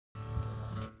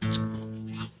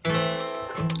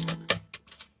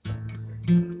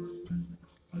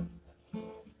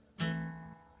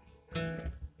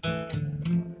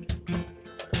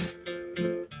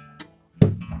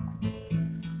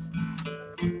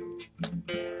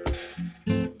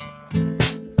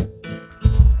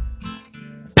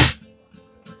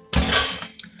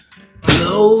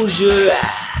Close your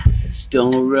eyes,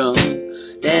 don't run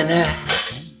and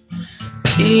hide.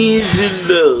 Easy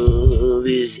love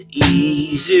is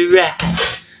easy ride.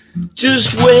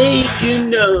 Just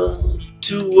waking up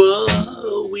to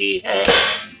what we had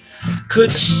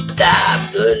could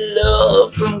stop the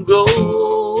love from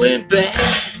going back.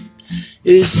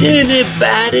 Is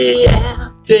anybody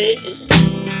out there?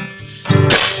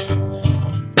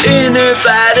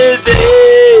 Anybody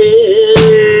there?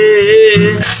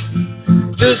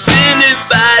 Does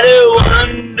anybody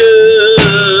wonder?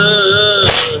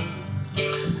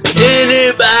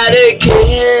 Anybody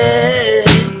care?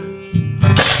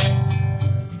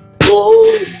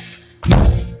 Oh,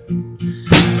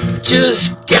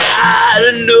 just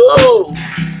gotta know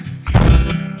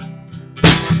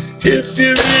if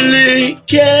you really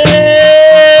care.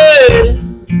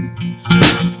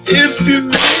 If you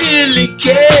really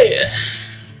care.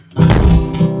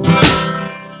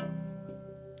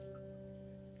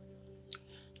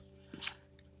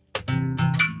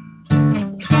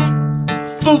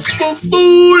 Foolin',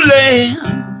 foolin'.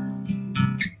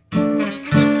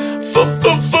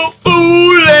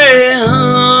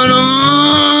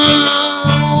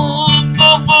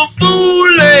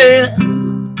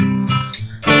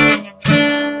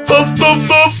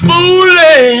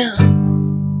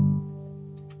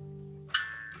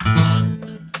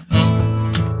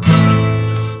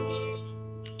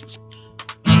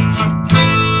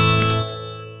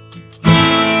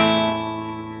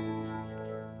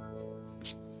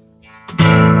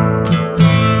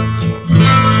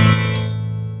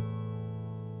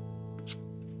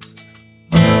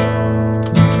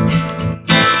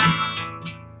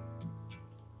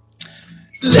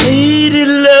 Lady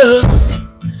love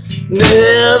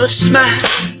never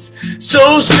smiles,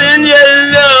 so send your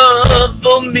love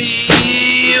for me.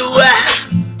 Why?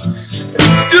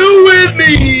 Do with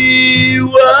me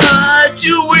what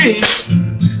you wish.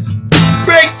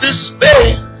 Break the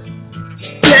spell,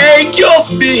 take your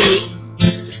fill.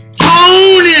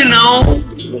 On and on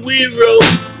we roll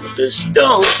the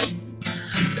stone.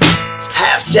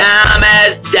 Half time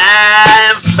has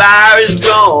died and fire is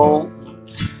gone.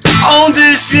 On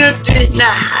this empty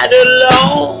night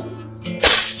alone,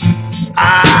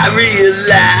 I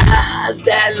realized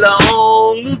that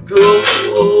long ago.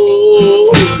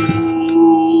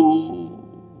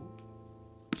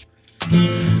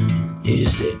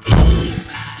 Is there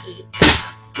anybody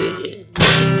out there?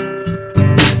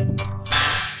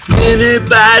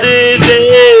 Anybody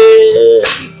there?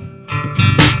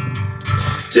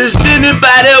 Does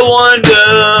anybody wonder?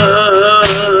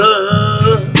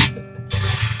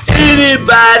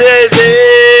 Anybody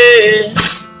there?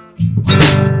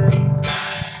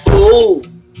 Oh,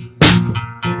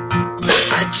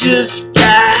 I just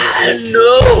gotta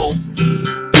know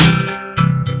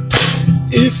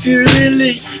if you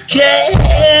really care.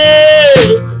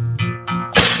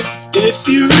 If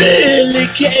you really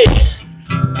care.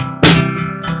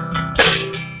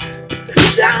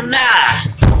 'Cause I'm not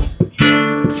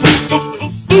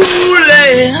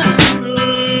foolin'.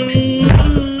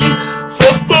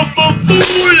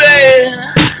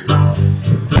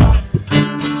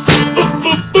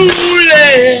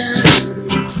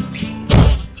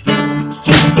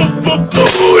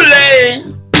 Foolin'.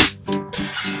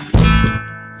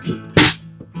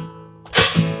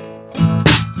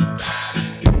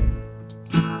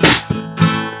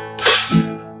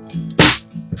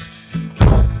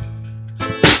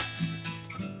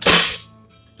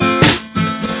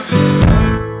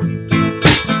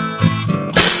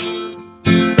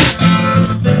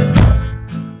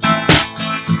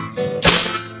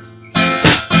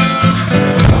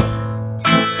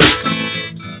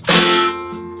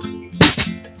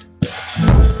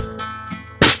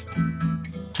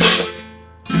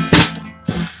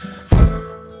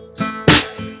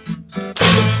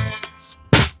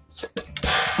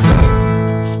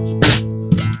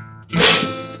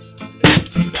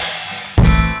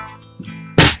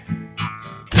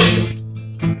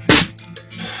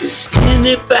 Is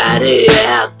anybody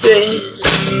out there?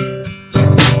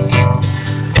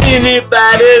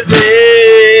 Anybody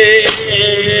there?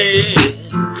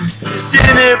 Does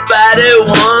anybody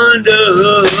wonder?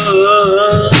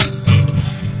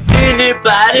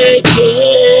 Anybody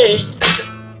care?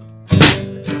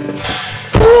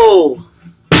 Oh,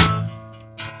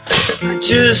 I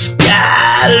just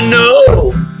gotta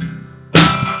know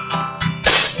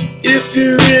if you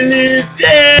really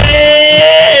there.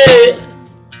 If you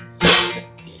really care.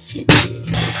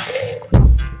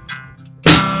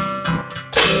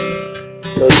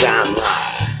 'Cause I'm not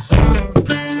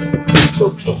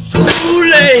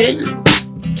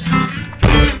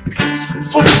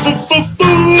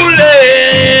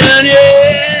foolin'.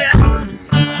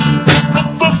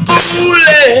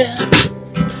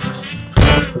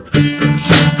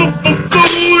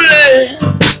 Foolin.